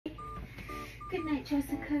Good night,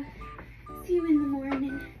 Jessica. See you in the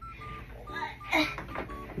morning. Wait.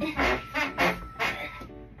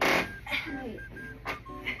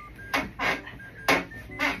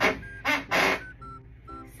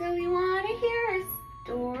 So you want to hear a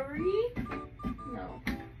story? No.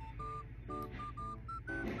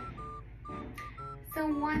 So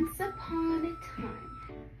once upon a time,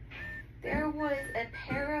 there was a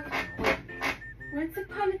pair of twins. Once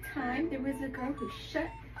upon a time, there was a girl who shut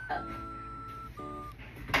up.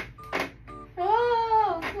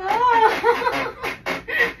 Oh!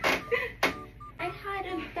 I had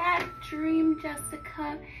a bad dream,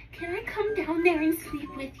 Jessica. Can I come down there and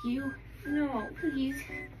sleep with you? No. Please.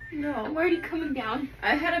 No. I'm already coming down.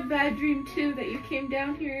 I had a bad dream too that you came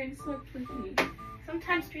down here and slept with me.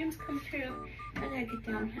 Sometimes dreams come true. I gotta get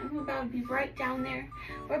down. I'm about to be right down there.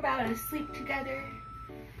 We're about to sleep together.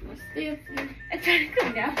 I'll stay up here. I'm trying to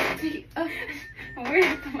come down. I'm worried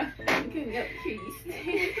about my I'm getting up here. You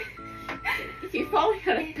stay. You're falling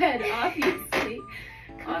out of bed, obviously.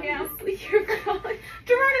 Obviously, you're falling.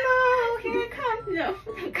 Geronimo, here I come. No.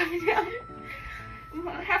 I'm coming down. I'm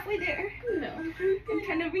halfway there. No. I'm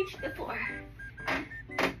trying to reach the floor.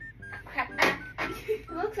 Crap. It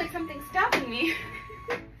looks like something's stopping me.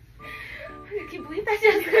 Can you believe that,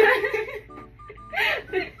 Jessica?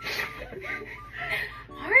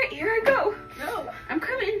 Alright, here I go. No. I'm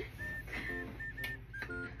coming.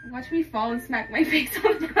 Watch me fall and smack my face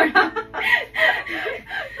on the ground.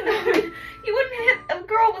 You wouldn't hit a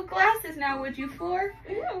girl with glasses now, would you, Floor?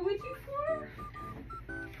 Yeah, would you for?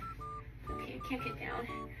 Okay, I can't get down.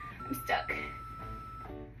 I'm stuck.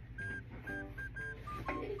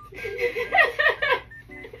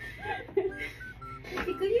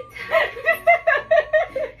 Tickle your toes.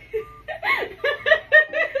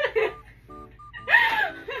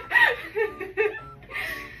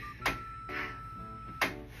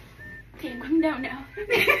 Okay, I'm coming down now.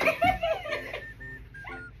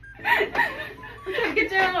 I'm trying to get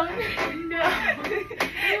down. No.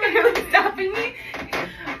 You're stopping me?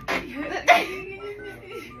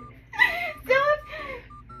 Stop!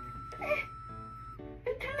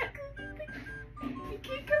 I'm trying to... You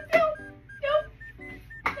can't come down. No.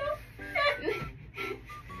 No.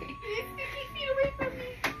 Keep feet away from me.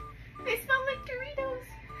 They smell like Doritos.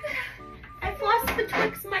 I flossed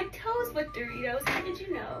betwixt my toes with Doritos. How did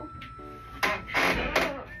you know?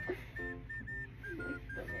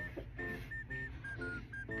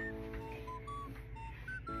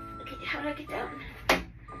 Okay, how do I get down?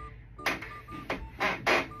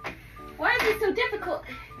 Why is it so difficult?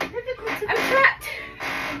 I'm trapped.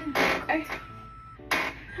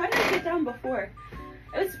 How did I get down before?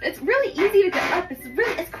 It's really easy to get up.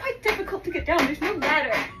 It's quite difficult to get down. There's no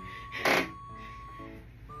ladder.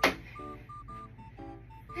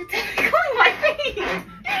 It's tickling my feet.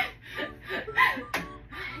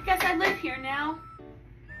 I guess I live here now.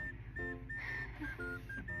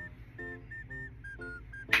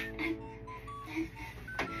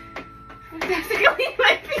 It's tickling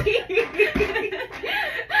my feet.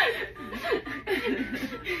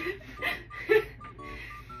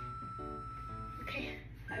 Okay,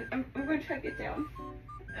 I'm gonna try to get down.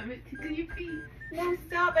 I'm gonna tickle your feet. No,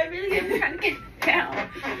 stop. I really am trying to get down.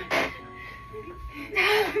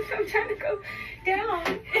 I'm trying to go down.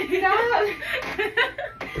 Stop.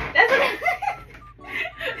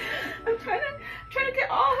 That's what I'm trying to get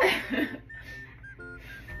off.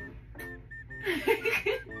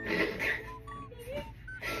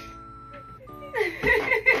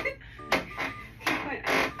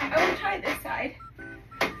 I will try this side.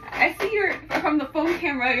 I see you're from the phone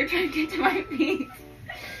camera. You're trying to get to my feet.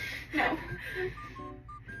 No.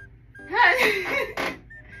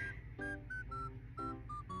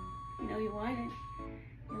 You know you want it.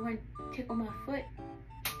 You want to tickle my foot.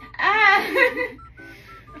 Ah!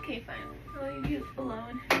 Okay, fine. I'll leave you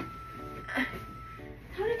alone. How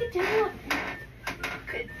do I get down?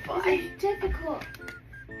 Goodbye. This is difficult.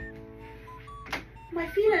 My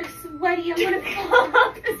feet are sweaty. I'm gonna fall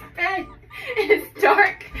off this bed. It's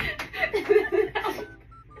dark.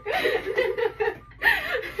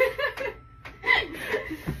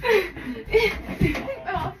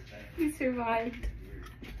 Oh, you survived.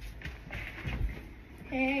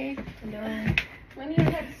 Hey. No. When you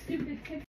had stupid